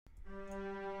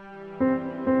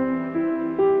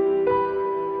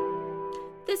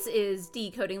is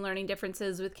Decoding Learning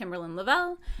Differences with Kimberlyn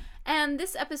Lavelle, and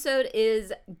this episode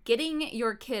is Getting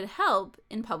Your Kid Help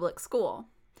in Public School.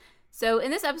 So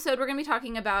in this episode, we're going to be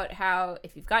talking about how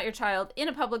if you've got your child in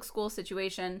a public school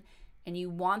situation and you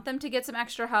want them to get some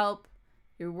extra help,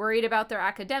 you're worried about their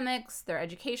academics, their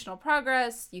educational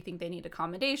progress, you think they need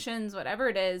accommodations, whatever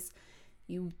it is,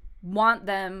 you want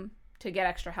them to get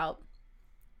extra help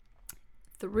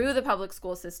through the public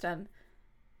school system,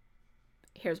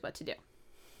 here's what to do.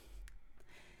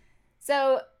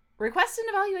 So, request an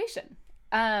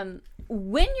evaluation.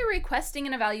 When you're requesting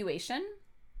an evaluation,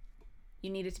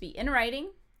 you need it to be in writing.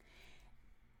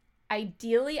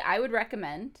 Ideally, I would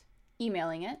recommend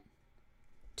emailing it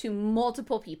to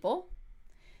multiple people.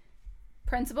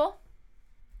 Principal,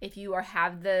 if you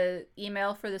have the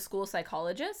email for the school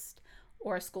psychologist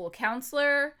or a school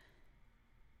counselor,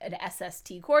 an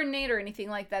SST coordinator, anything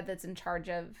like that that's in charge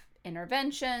of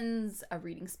interventions, a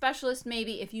reading specialist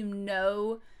maybe. If you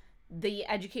know the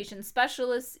education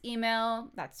specialist email,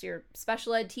 that's your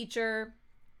special ed teacher,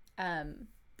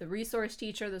 the resource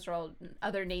teacher, those are all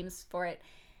other names for it.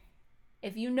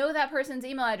 If you know that person's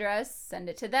email address, send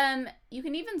it to them. You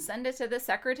can even send it to the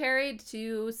secretary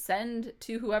to send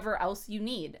to whoever else you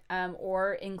need,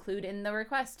 or include in the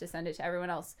request to send it to everyone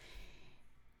else.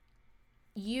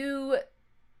 You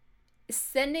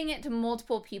sending it to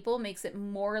multiple people makes it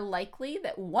more likely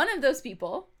that one of those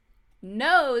people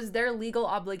knows their legal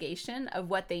obligation of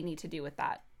what they need to do with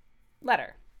that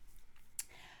letter.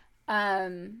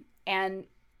 And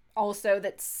also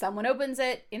that someone opens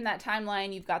it in that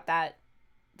timeline, you've got that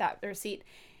receipt.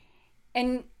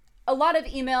 And a lot of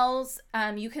emails,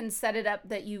 you can set it up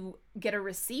that you get a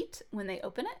receipt when they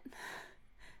open it.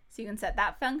 So you can set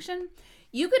that function.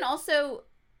 You can also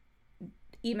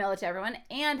email it to everyone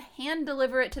and hand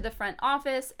deliver it to the front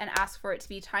office and ask for it to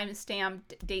be time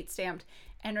stamped, date stamped,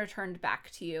 and returned back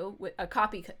to you, with a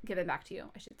copy given back to you,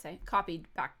 I should say, copied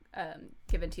back,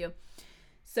 given to you,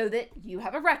 so that you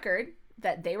have a record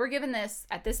that they were given this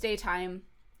at this day time,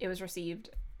 it was received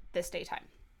this day time.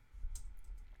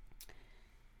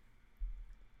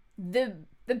 The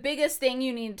biggest thing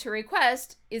you need to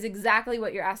request is exactly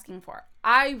what you're asking for.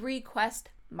 I request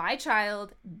my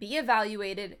child be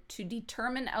evaluated to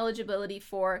determine eligibility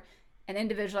for an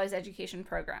individualized education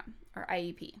program, or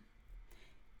IEP.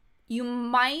 You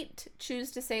might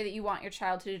choose to say that you want your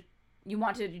child to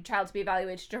be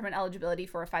evaluated to determine eligibility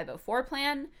for a 504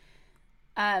 plan.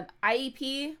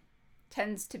 IEP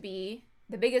tends to be,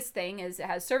 the biggest thing is it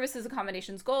has services,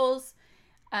 accommodations, goals.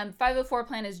 504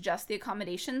 plan is just the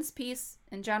accommodations piece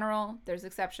in general. There's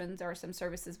exceptions. There are some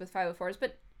services with 504s,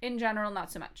 but in general,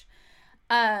 not so much.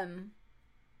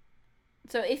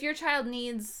 So if your child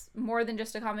needs more than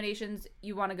just accommodations,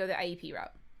 you want to go the IEP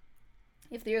route.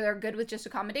 If they're good with just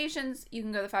accommodations, you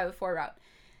can go the 504 route.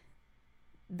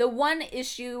 The one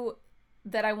issue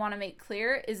that I want to make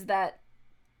clear is that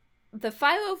the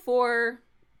 504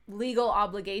 legal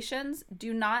obligations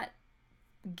do not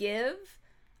give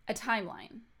a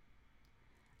timeline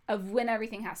of when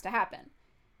everything has to happen.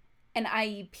 An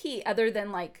IEP, other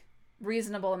than like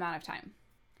reasonable amount of time.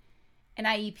 An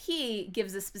IEP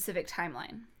gives a specific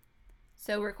timeline.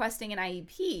 So requesting an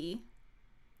IEP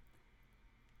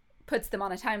puts them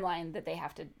on a timeline that they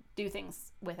have to do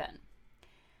things within.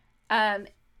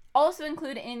 Also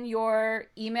include in your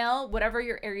email whatever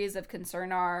your areas of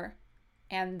concern are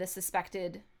and the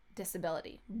suspected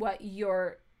disability. What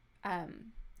your,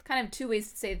 kind of two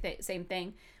ways to say the same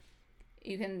thing.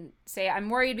 You can say, I'm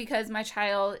worried because my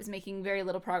child is making very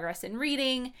little progress in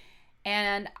reading,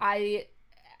 and I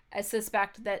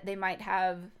suspect that they might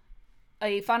have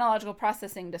a phonological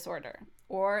processing disorder.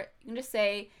 Or you can just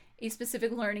say a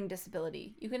specific learning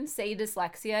disability. You can say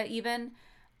dyslexia even,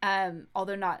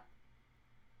 although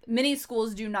many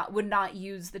schools would not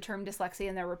use the term dyslexia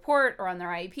in their report or on their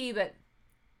IEP, but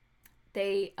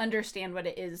they understand what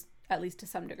it is, at least to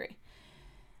some degree,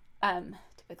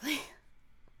 typically.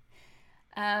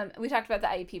 We talked about the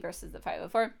IEP versus the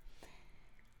 504.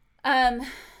 Let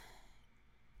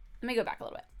me go back a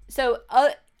little bit. So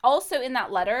also in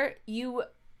that letter,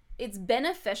 it's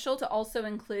beneficial to also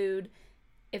include,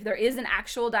 if there is an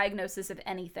actual diagnosis of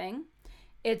anything,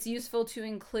 it's useful to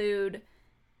include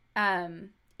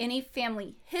any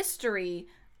family history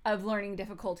of learning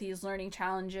difficulties, learning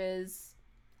challenges,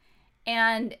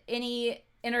 and any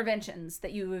interventions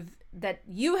that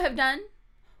you have done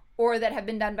or that have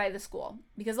been done by the school.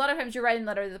 Because a lot of times you're writing a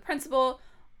letter to the principal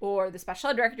or the special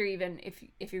ed director, even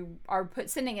if you are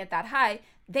sending it that high,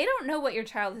 they don't know what your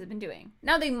child has been doing.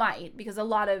 Now they might, because a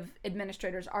lot of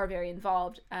administrators are very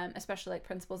involved, especially like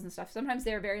principals and stuff. Sometimes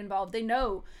they're very involved. They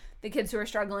know the kids who are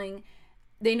struggling,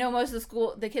 they know most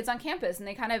of the kids on campus, and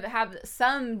they kind of have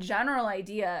some general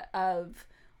idea of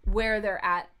where they're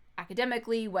at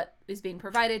academically, what is being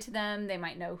provided to them. They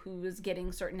might know who is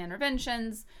getting certain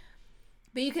interventions.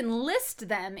 But you can list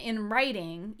them in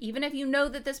writing, even if you know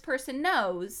that this person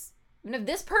knows, even if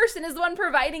this person is the one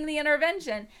providing the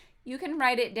intervention, you can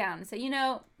write it down and say, you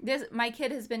know, my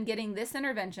kid has been getting this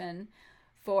intervention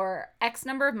for X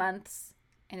number of months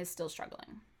and is still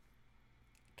struggling.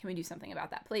 Can we do something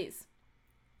about that, please?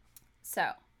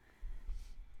 So,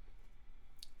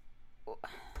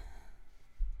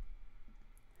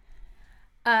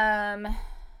 some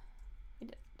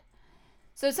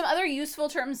other useful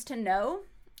terms to know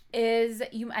is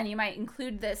you might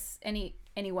include this, any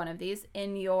one of these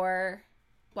in your,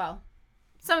 well,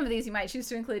 some of these you might choose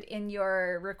to include in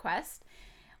your request,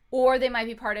 or they might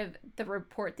be part of the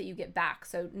report that you get back.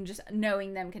 So just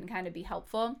knowing them can kind of be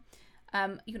helpful.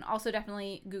 You can also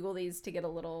definitely Google these to get a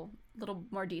little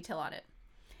more detail on it.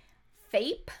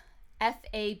 FAPE,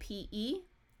 F-A-P-E,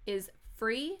 is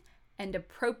free and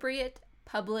appropriate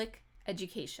public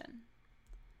education.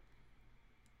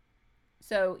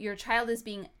 So your child is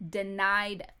being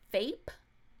denied FAPE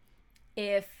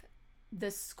if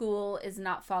the school is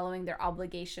not following their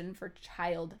obligation for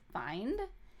Child Find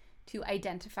to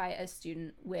identify a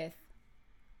student with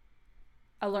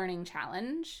a learning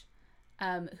challenge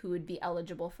who would be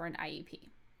eligible for an IEP.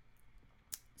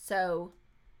 So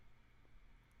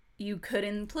you could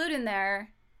include in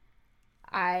there,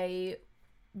 I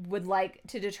would like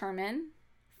to determine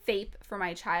FAPE for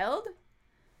my child.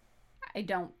 I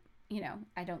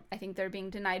think they're being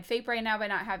denied FAPE right now by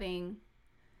not having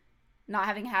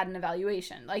had an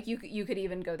evaluation. Like you could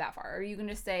even go that far, or you can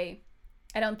just say,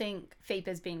 I don't think FAPE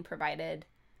is being provided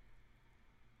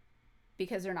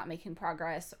because they're not making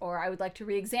progress, or I would like to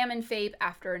re-examine FAPE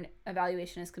after an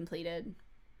evaluation is completed.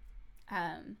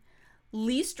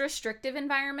 Least restrictive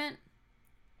environment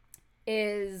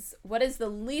is, what is the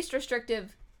least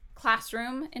restrictive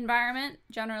classroom environment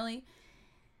generally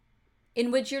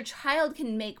in which your child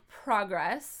can make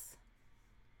progress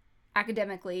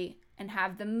academically and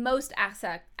have the most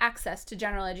access to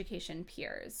general education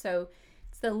peers. So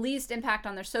it's the least impact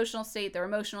on their social state, their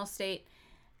emotional state,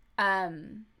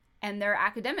 and their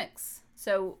academics.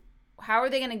 So how are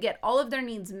they going to get all of their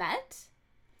needs met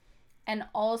and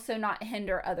also not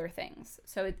hinder other things?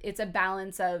 So it's a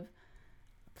balance of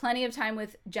plenty of time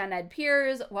with gen ed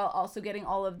peers while also getting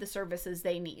all of the services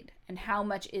they need. And how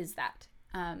much is that?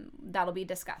 That'll be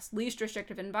discussed. Least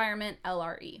restrictive environment,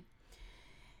 LRE.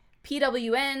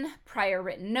 PWN, prior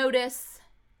written notice.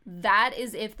 That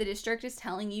is if the district is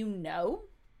telling you no.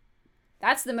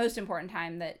 That's the most important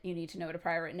time that you need to know what a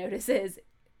prior written notice is.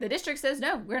 The district says,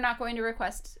 no, we're not going to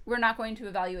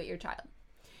evaluate your child.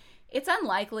 It's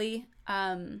unlikely,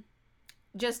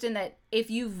 just in that if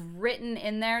you've written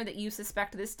in there that you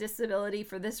suspect this disability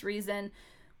for this reason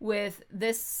with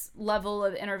this level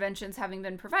of interventions having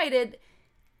been provided,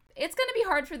 it's going to be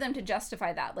hard for them to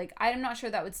justify that. Like, I'm not sure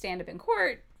that would stand up in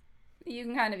court. You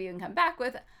can kind of even come back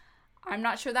with, I'm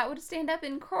not sure that would stand up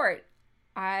in court.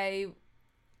 And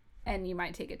you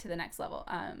might take it to the next level.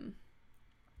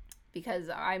 Because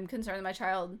I'm concerned that my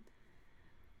child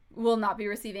will not be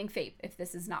receiving FAPE if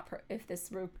this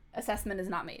assessment is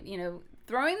not made. You know,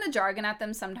 throwing the jargon at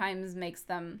them sometimes makes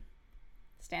them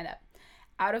stand up.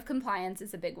 Out of compliance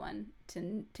is a big one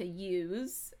to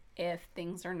use if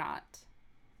things are not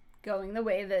going the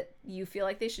way that you feel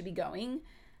like they should be going.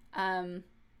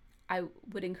 I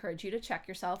would encourage you to check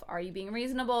yourself. Are you being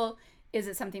reasonable? Is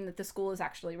it something that the school is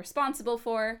actually responsible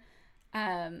for?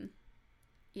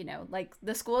 Like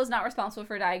the school is not responsible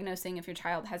for diagnosing if your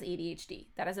child has ADHD.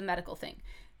 That is a medical thing.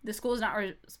 The school is not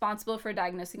responsible for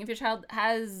diagnosing if your child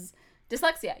has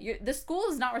dyslexia. The school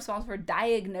is not responsible for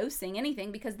diagnosing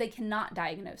anything because they cannot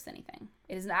diagnose anything.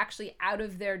 It is actually out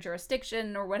of their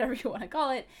jurisdiction, or whatever you want to call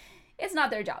it. It's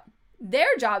not their job.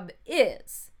 Their job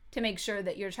is to make sure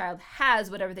that your child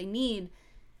has whatever they need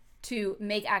to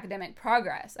make academic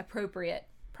progress, appropriate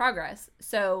progress.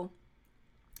 So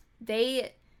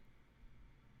they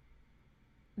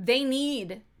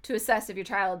need to assess if your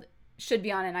child should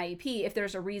be on an IEP if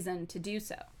there's a reason to do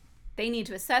so. They need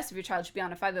to assess if your child should be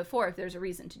on a 504 if there's a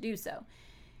reason to do so.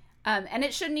 And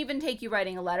it shouldn't even take you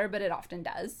writing a letter, but it often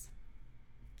does.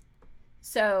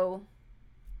 So,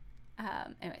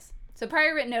 so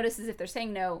prior written notice is if they're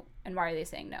saying no, and why are they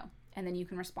saying no? And then you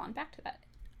can respond back to that.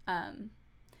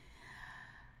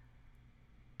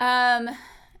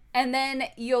 And then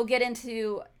you'll get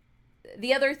into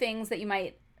the other things that you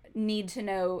might need to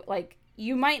know. Like,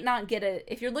 you might not get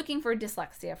if you're looking for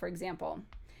dyslexia, for example,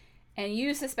 and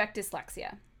you suspect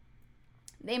dyslexia,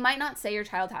 They might not say your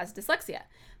child has dyslexia,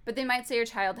 but they might say your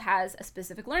child has a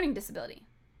specific learning disability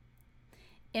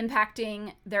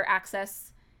impacting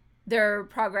their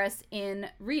progress in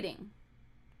reading,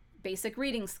 basic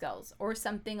reading skills, or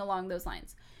something along those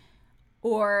lines.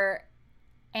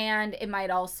 And it might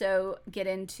also get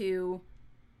into,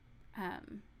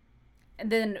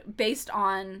 then based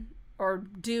on or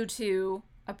due to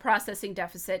a processing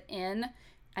deficit in,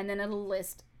 and then it'll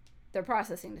list their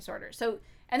processing disorder. So,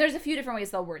 and there's a few different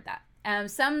ways they'll word that.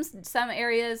 Some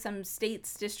areas, some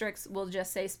states, districts will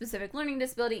just say specific learning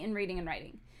disability in reading and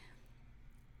writing.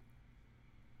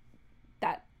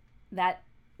 That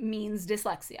means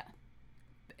dyslexia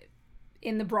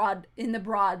in the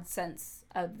broad sense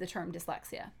of the term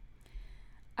dyslexia.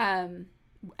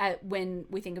 When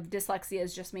we think of dyslexia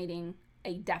as just meaning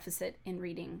a deficit in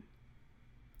reading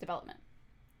development.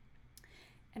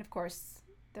 And of course,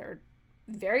 there are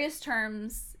various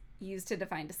terms used to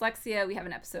define dyslexia. We have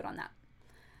an episode on that,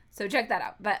 so check that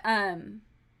out. But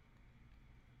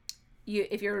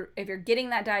if you're getting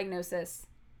that diagnosis,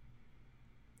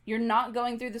 you're not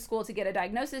going through the school to get a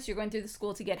diagnosis. You're going through the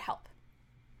school to get help.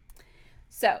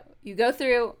 So you go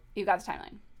through. You've got the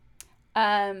timeline.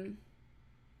 And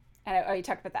I already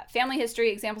talked about that. Family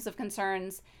history, examples of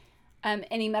concerns,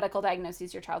 any medical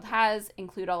diagnoses your child has,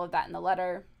 include all of that in the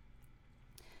letter.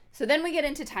 So then we get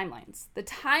into timelines. The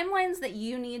timelines that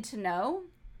you need to know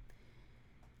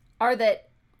are that,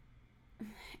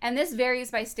 and this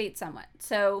varies by state somewhat.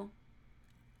 So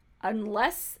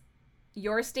unless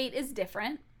your state is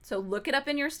different, so look it up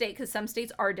in your state, because some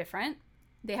states are different.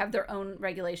 They have their own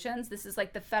regulations. This is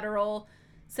like the federal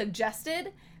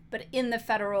suggested, but in the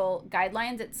federal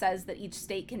guidelines, it says that each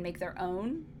state can make their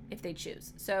own if they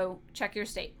choose. So check your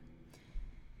state.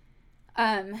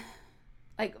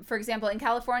 Like, for example, in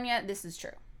California, this is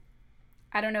true.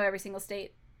 I don't know every single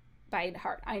state by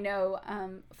heart. I know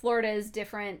Florida is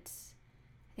different.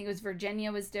 I think it was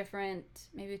Virginia was different.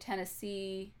 Maybe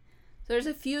Tennessee. So there's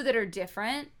a few that are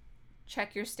different.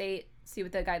 Check your state, see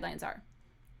what the guidelines are.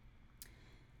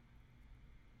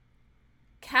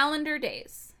 Calendar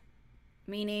days,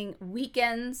 meaning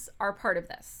weekends, are part of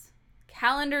this.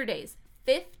 Calendar days,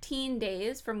 15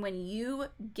 days from when you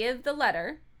give the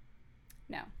letter.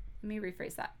 No, let me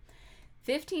rephrase that.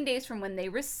 15 days from when they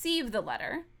receive the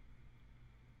letter.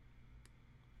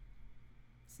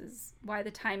 This is why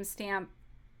the timestamp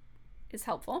is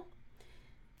helpful.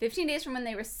 15 days from when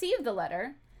they receive the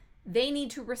letter, they need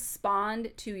to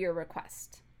respond to your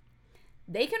request.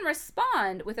 They can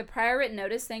respond with a prior written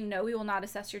notice saying, no, we will not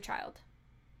assess your child.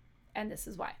 And this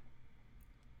is why.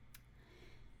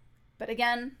 But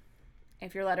again,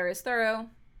 if your letter is thorough,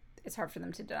 it's hard for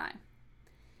them to deny.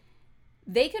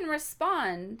 They can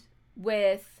respond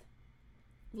with,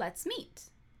 let's meet.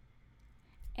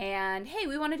 And, hey,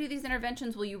 we want to do these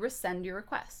interventions. Will you rescind your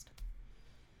request?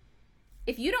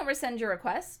 If you don't rescind your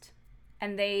request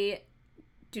and they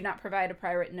do not provide a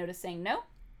prior written notice saying no,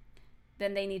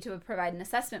 then they need to provide an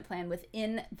assessment plan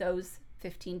within those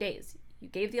 15 days. You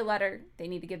gave the letter, they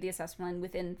need to give the assessment plan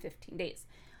within 15 days.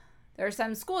 There are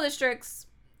some school districts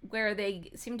where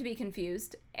they seem to be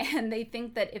confused and they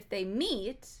think that if they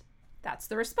meet, that's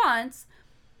the response.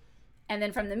 And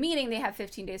then from the meeting, they have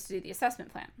 15 days to do the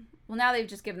assessment plan. Well, now they've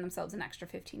just given themselves an extra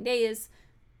 15 days.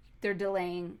 They're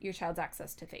delaying your child's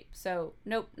access to FAPE. So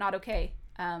nope, not okay.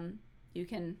 You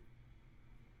can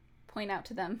point out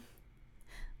to them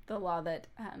the law that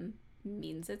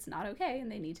means it's not okay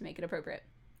and they need to make it appropriate.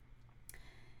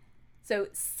 So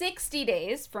 60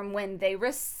 days from when they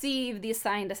receive the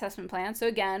assigned assessment plan. So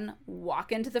again,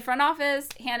 walk into the front office,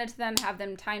 hand it to them, have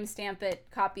them timestamp it,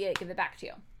 copy it, give it back to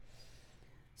you.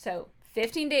 So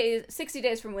 15 days, 60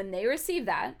 days from when they receive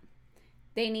that,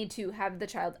 they need to have the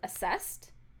child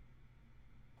assessed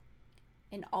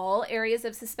in all areas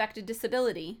of suspected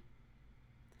disability,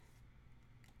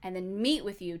 and then meet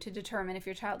with you to determine if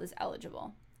your child is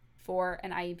eligible for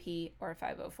an IEP or a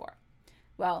 504.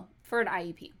 Well, for an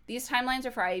IEP. These timelines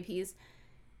are for IEPs,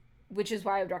 which is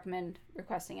why I would recommend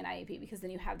requesting an IEP, because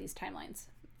then you have these timelines.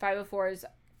 504s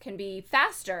can be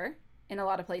faster in a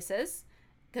lot of places,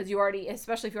 because you already,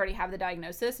 especially if you already have the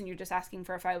diagnosis and you're just asking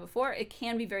for a 504, it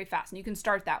can be very fast. And you can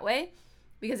start that way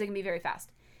because it can be very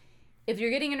fast. If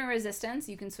you're getting into resistance,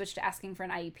 you can switch to asking for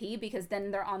an IEP, because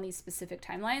then they're on these specific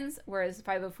timelines, whereas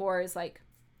 504 is like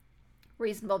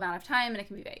reasonable amount of time and it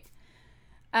can be vague.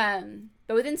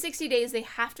 But within 60 days, they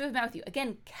have to have met with you.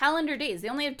 Again, calendar days. They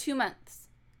only have 2 months.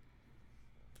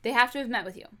 They have to have met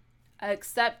with you,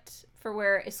 except for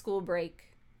where a school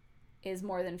break is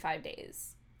more than 5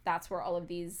 days. That's where all of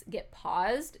these get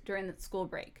paused during the school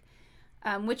break,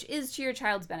 which is to your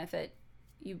child's benefit.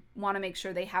 you want to make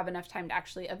sure they have enough time to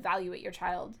actually evaluate your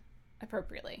child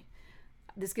appropriately.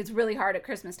 This gets really hard at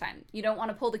Christmas time. You don't want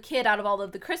to pull the kid out of all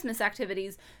of the Christmas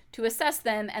activities to assess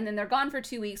them, and then they're gone for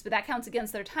 2 weeks, but that counts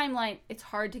against their timeline. It's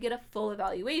hard to get a full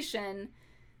evaluation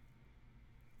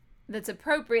that's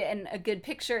appropriate and a good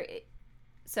picture.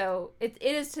 So it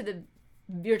is to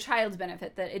your child's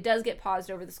benefit that it does get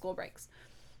paused over the school breaks,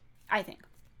 I think.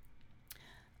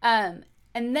 And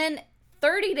then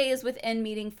 30 days within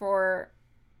meeting for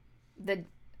the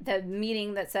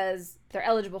meeting that says they're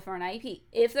eligible for an IEP.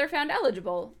 If they're found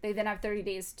eligible, they then have 30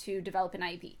 days to develop an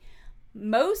IEP.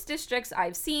 Most districts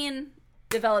I've seen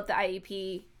develop the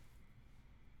IEP.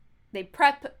 They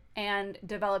prep and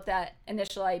develop that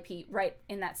initial IEP right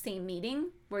in that same meeting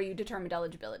where you determined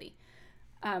eligibility,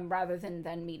 rather than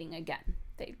then meeting again.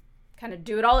 They kind of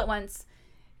do it all at once.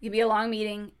 It can be a long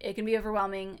meeting. It can be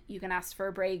overwhelming. You can ask for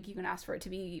a break. You can ask for it to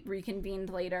be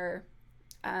reconvened later.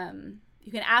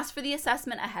 You can ask for the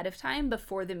assessment ahead of time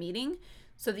before the meeting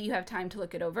so that you have time to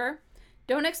look it over.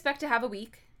 Don't expect to have a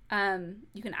week.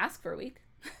 You can ask for a week.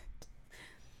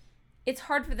 It's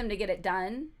hard for them to get it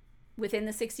done within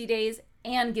the 60 days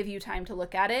and give you time to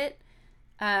look at it.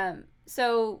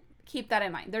 So keep that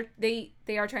in mind.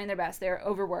 They are trying their best. They're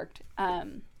overworked.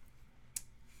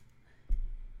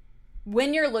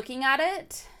 When you're looking at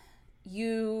it,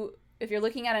 if you're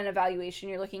looking at an evaluation,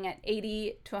 you're looking at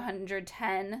 80 to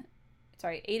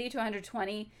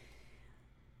 120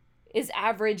 is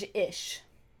average-ish.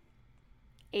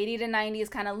 80 to 90 is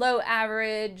kind of low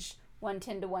average.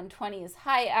 110 to 120 is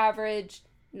high average.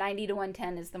 90 to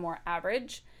 110 is the more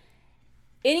average.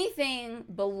 Anything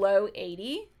below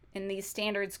 80 in these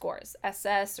standard scores,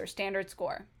 SS or standard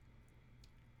score,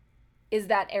 is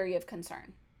that area of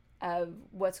concern of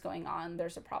what's going on.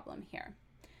 There's a problem here.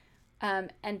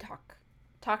 And talk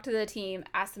to the team,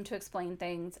 ask them to explain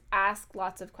things, ask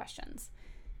lots of questions.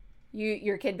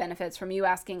 Your kid benefits from you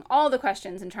asking all the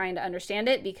questions and trying to understand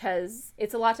it, because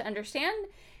it's a lot to understand.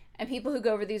 And people who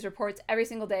go over these reports every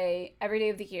single day, every day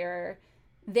of the year,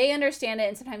 they understand it,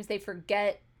 and sometimes they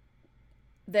forget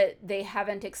that they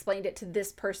haven't explained it to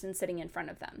this person sitting in front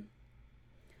of them.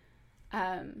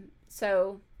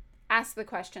 So ask the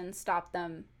questions, stop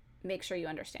them, make sure you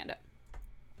understand it.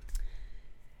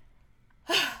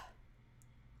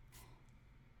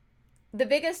 The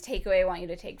biggest takeaway I want you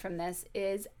to take from this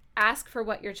is ask for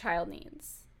what your child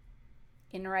needs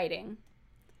in writing.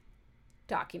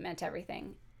 Document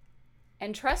everything.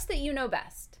 And trust that you know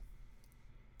best.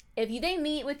 If they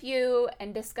meet with you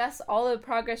and discuss all the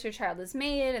progress your child has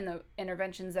made and the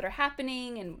interventions that are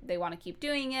happening and they want to keep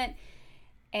doing it,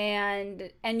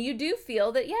 and you do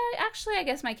feel that, yeah, actually, I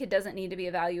guess my kid doesn't need to be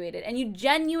evaluated, and you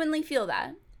genuinely feel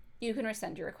that, you can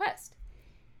rescind your request.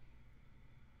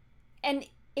 And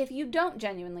if you don't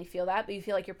genuinely feel that, but you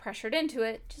feel like you're pressured into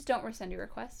it, just don't rescind your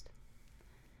request.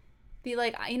 Be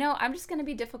like, I'm just going to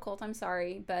be difficult. I'm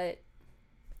sorry, but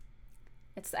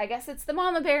I guess it's the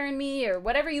mama bear in me, or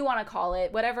whatever you want to call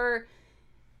it. Whatever,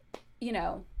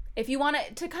 if you want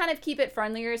to kind of keep it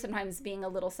friendlier, sometimes being a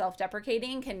little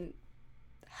self-deprecating can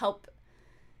help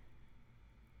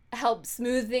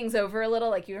smooth things over a little.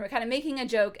 Like you're kind of making a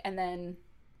joke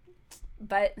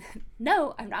but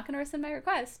no, I'm not going to rescind my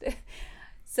request.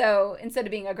 So instead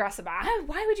of being aggressive,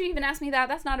 why would you even ask me that?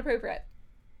 That's not appropriate.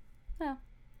 Well,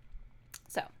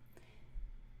 so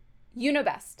you know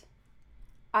best.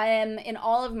 In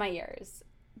all of my years,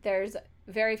 there's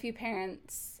very few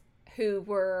parents who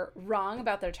were wrong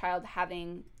about their child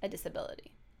having a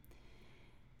disability.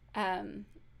 There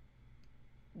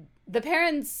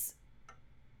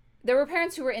were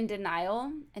parents who were in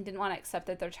denial and didn't want to accept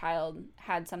that their child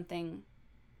had something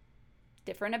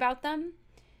different about them.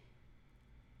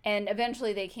 And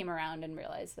eventually they came around and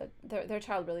realized that their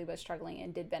child really was struggling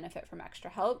and did benefit from extra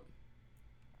help.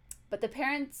 But the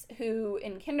parents who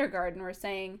in kindergarten were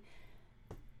saying,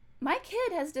 my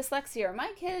kid has dyslexia, or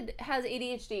my kid has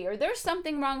ADHD, or there's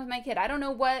something wrong with my kid, I don't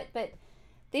know what, but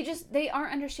they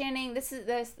aren't understanding this,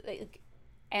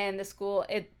 and the school,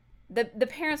 the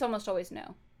parents almost always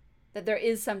know that there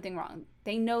is something wrong.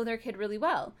 They know their kid really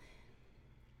well.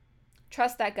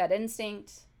 Trust that gut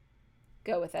instinct.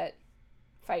 Go with it.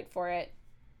 Fight for it.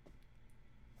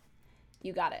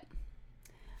 You got it.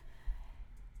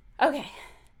 Okay.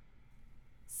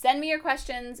 Send me your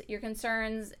questions, your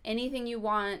concerns, anything you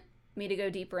want me to go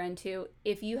deeper into.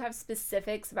 If you have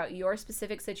specifics about your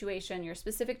specific situation, your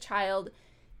specific child,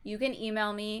 you can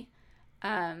email me,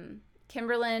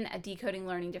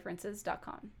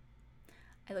 Kimberlyn@decodinglearningdifferences.com.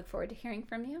 I look forward to hearing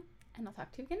from you, and I'll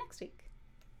talk to you again next week.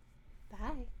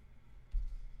 Bye.